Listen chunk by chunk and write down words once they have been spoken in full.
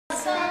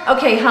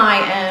Okay, hi,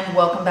 and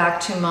welcome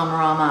back to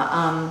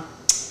Mamarama.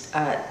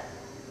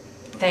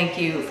 Thank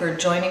you for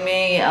joining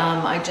me.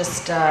 I want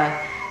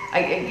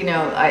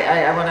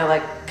to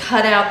like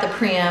cut out the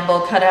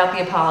preamble, cut out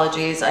the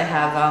apologies. I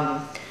have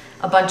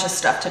a bunch of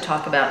stuff to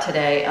talk about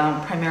today,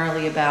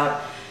 primarily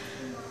about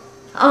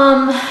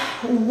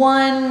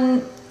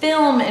one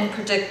film in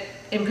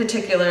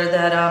particular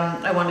that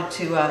I wanted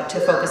to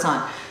focus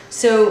on.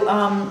 So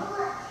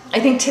I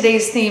think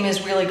today's theme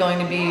is really going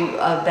to be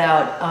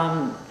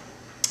about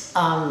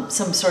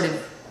some sort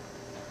of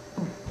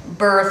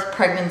birth,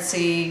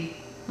 pregnancy,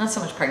 not so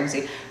much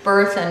pregnancy,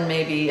 birth, and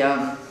maybe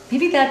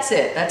that's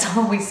it. That's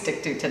all we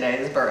stick to today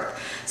is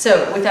birth.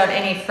 So without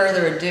any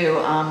further ado,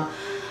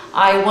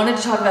 I wanted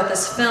to talk about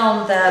this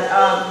film that,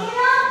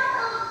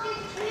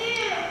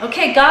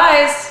 okay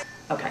guys,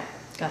 okay,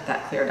 got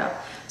that cleared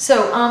up.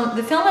 So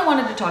the film I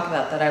wanted to talk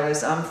about that I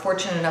was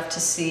fortunate enough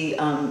to see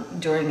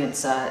during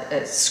its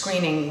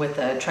screening with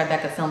the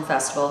Tribeca Film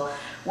Festival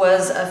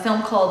was a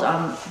film called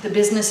The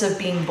Business of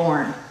Being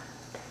Born.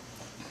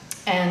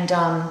 And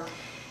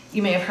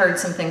you may have heard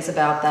some things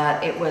about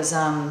that. It was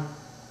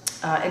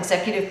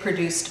executive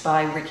produced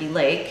by Ricki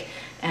Lake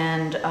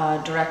and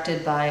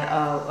directed by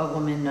a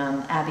woman,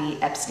 Abby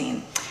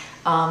Epstein.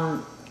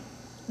 A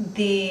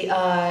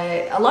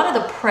lot of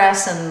the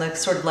press and the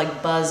sort of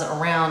like buzz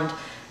around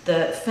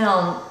the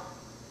film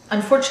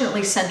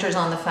unfortunately centers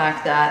on the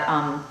fact that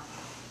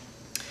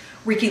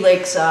Ricki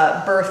Lake's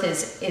birth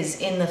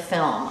is in the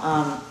film.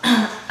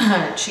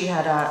 She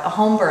had a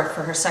home birth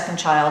for her second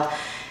child,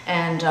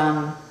 and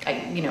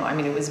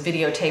it was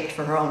videotaped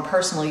for her own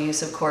personal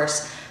use, of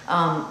course,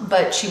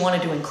 but she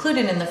wanted to include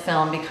it in the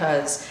film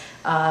because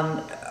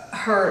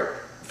her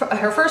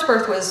first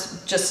birth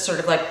was just sort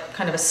of like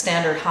kind of a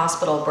standard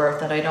hospital birth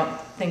that I don't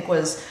think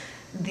was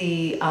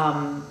the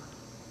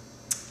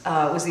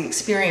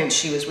experience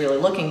she was really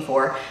looking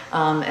for.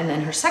 And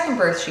then her second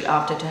birth, she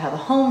opted to have a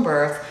home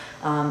birth,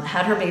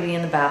 had her baby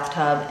in the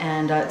bathtub,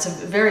 and it's a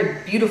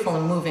very beautiful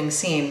and moving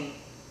scene.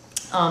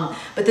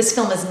 But this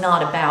film is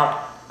not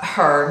about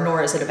her,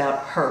 nor is it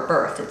about her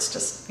birth. It's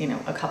just,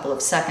 a couple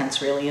of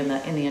seconds really in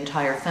the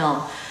entire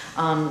film.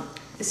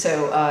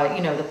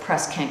 The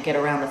press can't get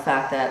around the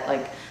fact that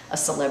like a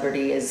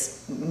celebrity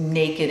is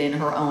naked in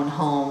her own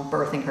home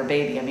birthing her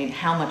baby. I mean,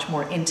 how much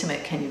more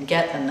intimate can you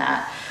get than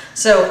that?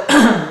 So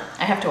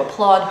I have to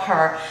applaud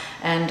her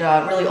and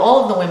really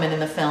all of the women in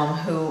the film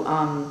who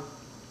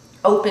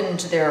opened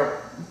their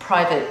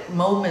private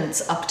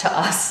moments up to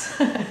us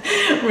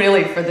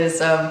really for this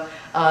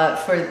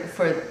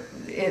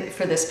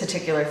for this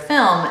particular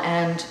film.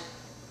 And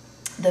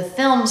the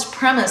film's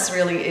premise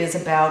really is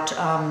about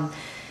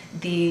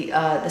the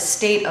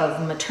state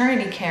of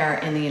maternity care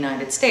in the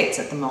United States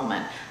at the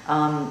moment,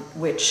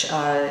 which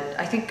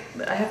I think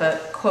I have a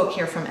quote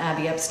here from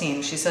Abby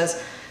Epstein. She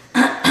says,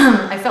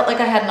 I felt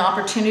like I had an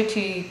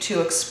opportunity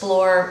to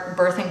explore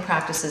birthing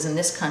practices in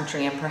this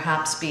country and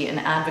perhaps be an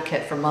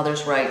advocate for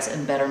mothers' rights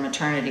and better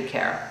maternity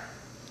care.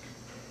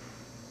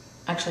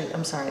 Actually,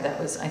 I'm sorry,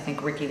 that was, I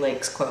think, Ricki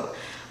Lake's quote.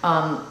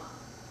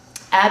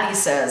 Abby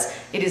says,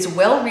 it is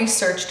well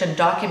researched and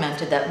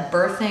documented that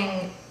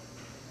birthing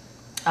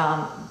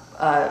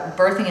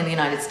in the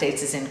United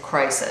States is in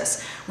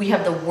crisis. We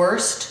have the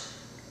worst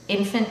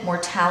infant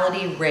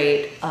mortality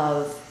rate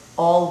of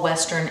all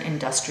Western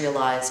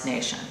industrialized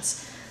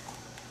nations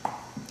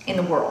in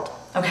the world.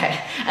 Okay,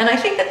 and I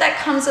think that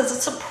comes as a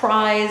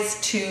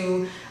surprise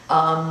to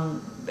a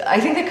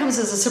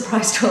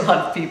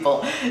lot of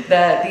people,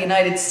 that the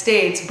United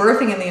States,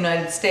 birthing in the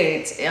United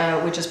States,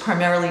 which is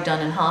primarily done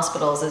in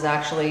hospitals, is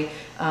actually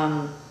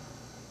a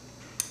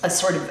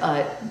sort of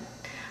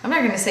I'm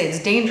not going to say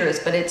it's dangerous,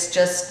 but it's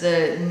just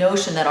the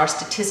notion that our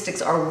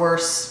statistics are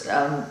worse,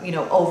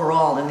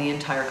 overall in the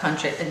entire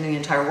country, in the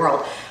entire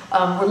world.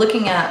 We're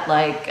looking at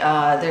like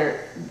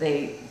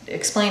they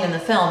explain in the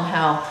film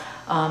how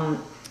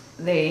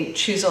they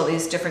choose all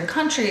these different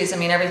countries. I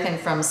mean, everything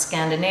from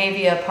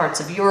Scandinavia, parts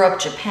of Europe,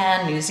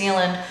 Japan, New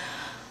Zealand,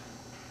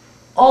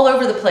 all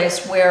over the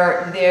place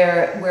where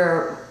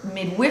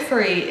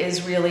midwifery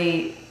is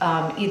really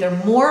either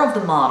more of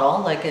the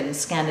model, like in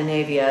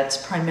Scandinavia, it's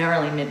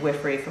primarily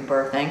midwifery for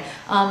birthing,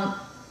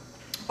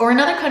 or in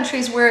other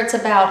countries where it's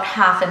about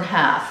half and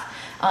half.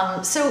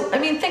 So, I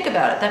mean, think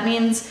about it. That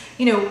means,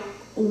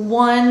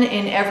 1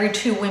 in every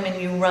 2 women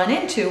you run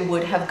into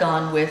would have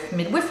gone with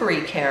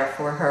midwifery care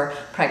for her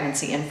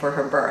pregnancy and for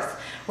her birth.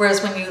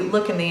 Whereas when you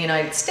look in the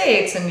United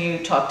States and you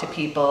talk to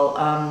people,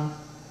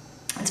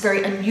 it's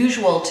very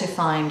unusual to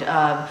find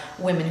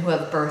women who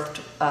have birthed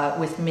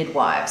with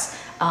midwives.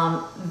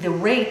 The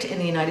rate in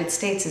the United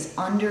States is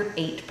under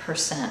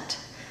 8%.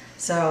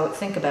 So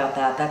think about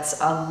that.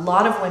 That's a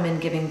lot of women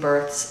giving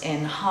birth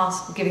in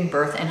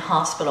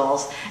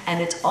hospitals,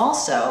 and it's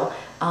also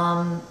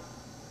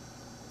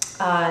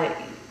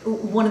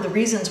one of the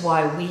reasons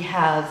why we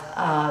have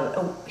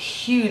a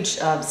huge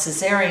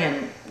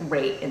cesarean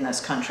rate in this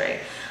country.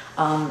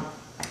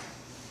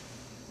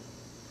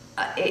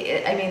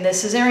 I mean, the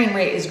cesarean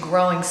rate is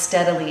growing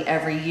steadily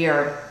every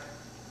year.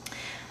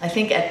 I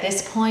think at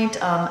this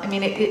point, I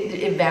mean,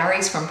 it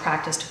varies from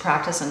practice to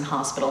practice and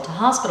hospital to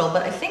hospital,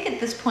 but I think at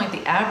this point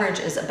the average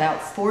is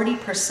about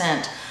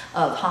 40%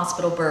 of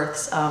hospital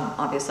births,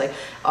 obviously,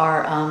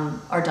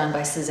 are done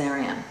by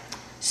cesarean.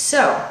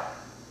 So,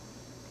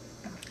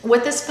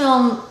 what this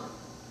film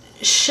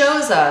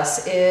shows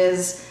us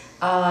is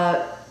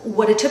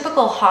what a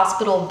typical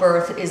hospital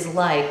birth is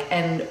like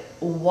and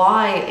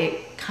why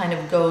it kind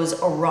of goes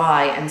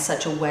awry in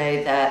such a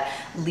way that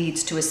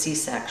leads to a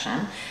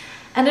C-section.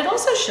 And it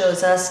also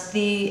shows us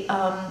the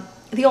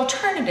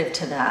alternative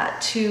to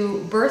that,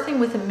 to birthing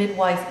with a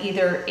midwife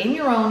either in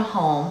your own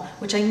home,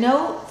 which I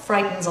know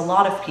frightens a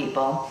lot of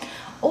people,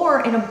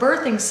 or in a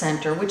birthing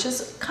center, which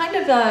is kind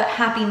of a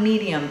happy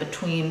medium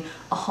between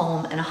a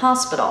home and a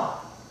hospital.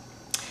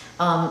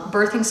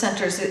 Birthing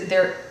centers,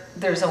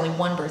 there's only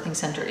one birthing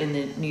center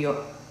in New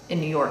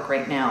York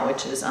right now,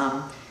 which is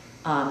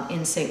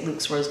in St.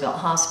 Luke's Roosevelt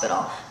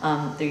Hospital.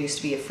 There used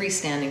to be a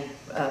freestanding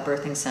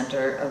birthing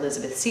center,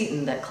 Elizabeth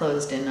Seton, that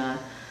closed in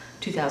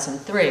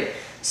 2003.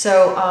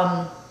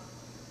 So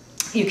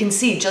you can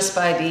see just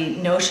by the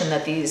notion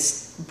that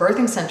these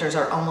birthing centers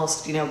are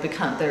almost,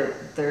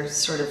 they're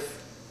sort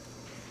of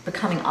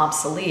becoming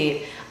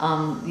obsolete.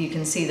 You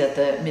can see that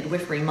the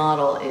midwifery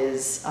model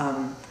is,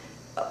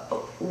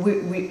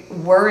 we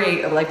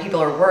worry, like people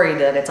are worried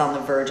that it's on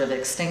the verge of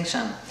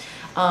extinction.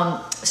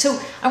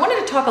 So I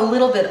wanted to talk a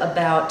little bit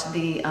about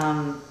the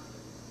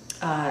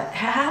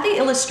how they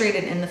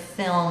illustrated in the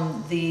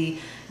film the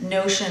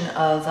notion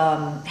of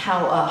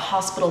how a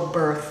hospital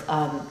birth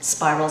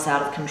spirals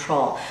out of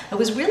control. It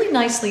was really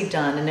nicely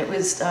done, and it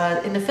was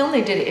in the film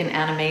they did it in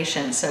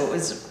animation, so it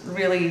was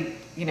really,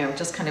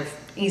 just kind of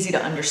easy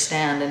to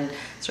understand and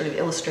sort of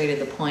illustrated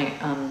the point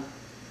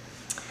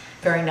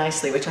very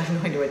nicely, which I'm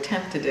going to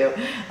attempt to do.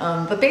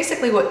 But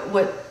basically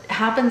what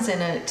happens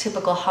in a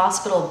typical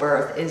hospital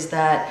birth is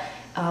that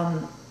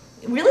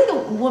really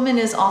the woman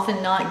is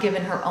often not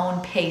given her own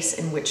pace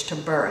in which to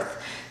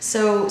birth.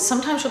 So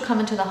sometimes she'll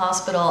come into the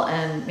hospital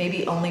and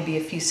maybe only be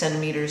a few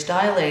centimeters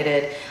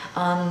dilated,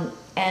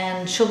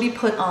 and she'll be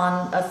put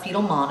on a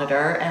fetal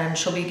monitor, and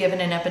she'll be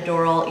given an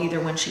epidural either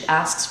when she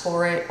asks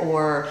for it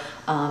or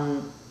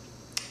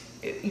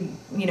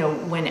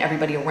when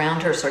everybody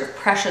around her sort of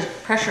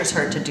pressures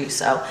her to do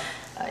so.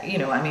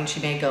 I mean,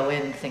 she may go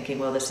in thinking,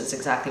 well, this is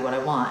exactly what I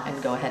want,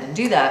 and go ahead and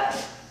do that.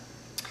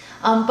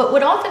 But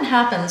what often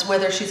happens,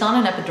 whether she's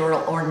on an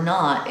epidural or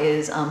not,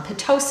 is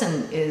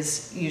Pitocin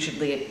is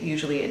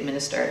usually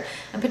administered.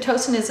 And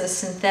Pitocin is a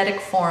synthetic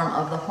form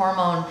of the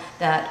hormone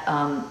that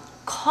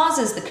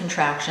causes the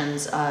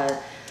contractions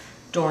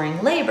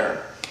during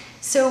labor.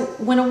 So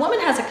when a woman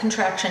has a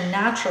contraction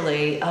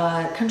naturally,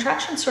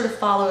 contraction sort of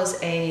follows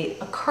a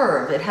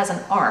curve. It has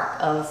an arc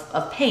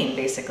of pain,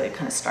 basically. It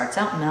kind of starts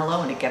out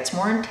mellow and it gets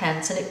more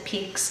intense and it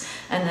peaks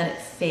and then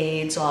it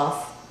fades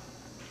off.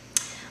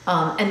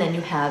 And then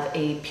you have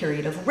a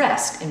period of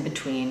rest in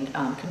between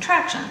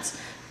contractions.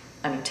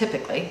 I mean,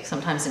 typically,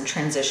 sometimes in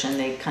transition,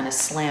 they kind of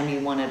slam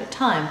you one at a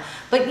time,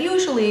 but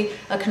usually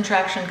a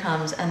contraction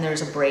comes and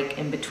there's a break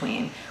in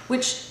between,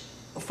 which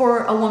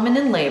for a woman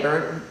in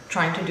labor,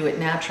 trying to do it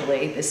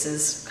naturally, this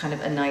is kind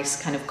of a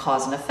nice kind of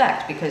cause and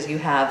effect, because you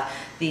have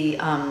the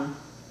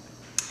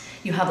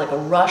you have like a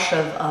rush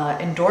of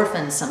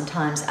endorphins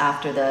sometimes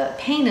after the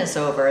pain is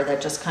over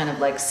that just kind of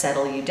like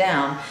settle you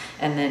down,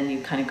 and then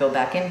you kind of go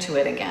back into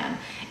it again.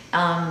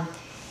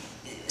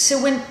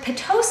 So when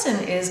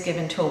Pitocin is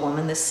given to a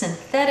woman, the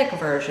synthetic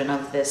version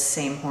of this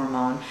same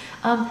hormone,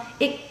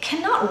 it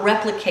cannot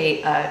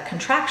replicate a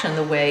contraction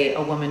the way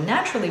a woman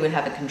naturally would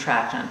have a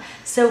contraction.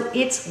 So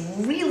it's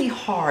really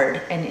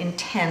hard and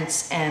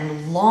intense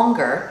and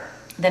longer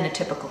than a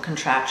typical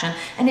contraction,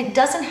 and it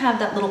doesn't have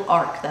that little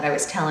arc that I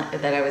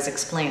was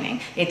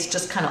explaining. It's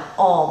just kind of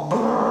all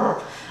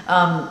brrr,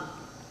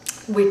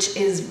 which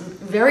is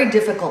very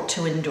difficult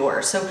to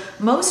endure. So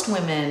most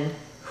women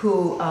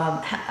who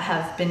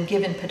have been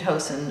given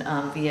Pitocin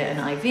via an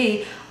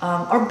IV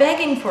are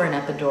begging for an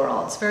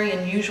epidural. It's very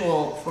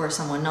unusual for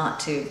someone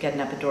not to get an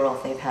epidural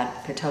if they've had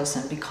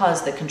Pitocin,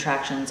 because the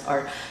contractions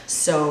are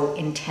so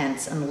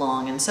intense and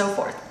long and so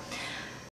forth.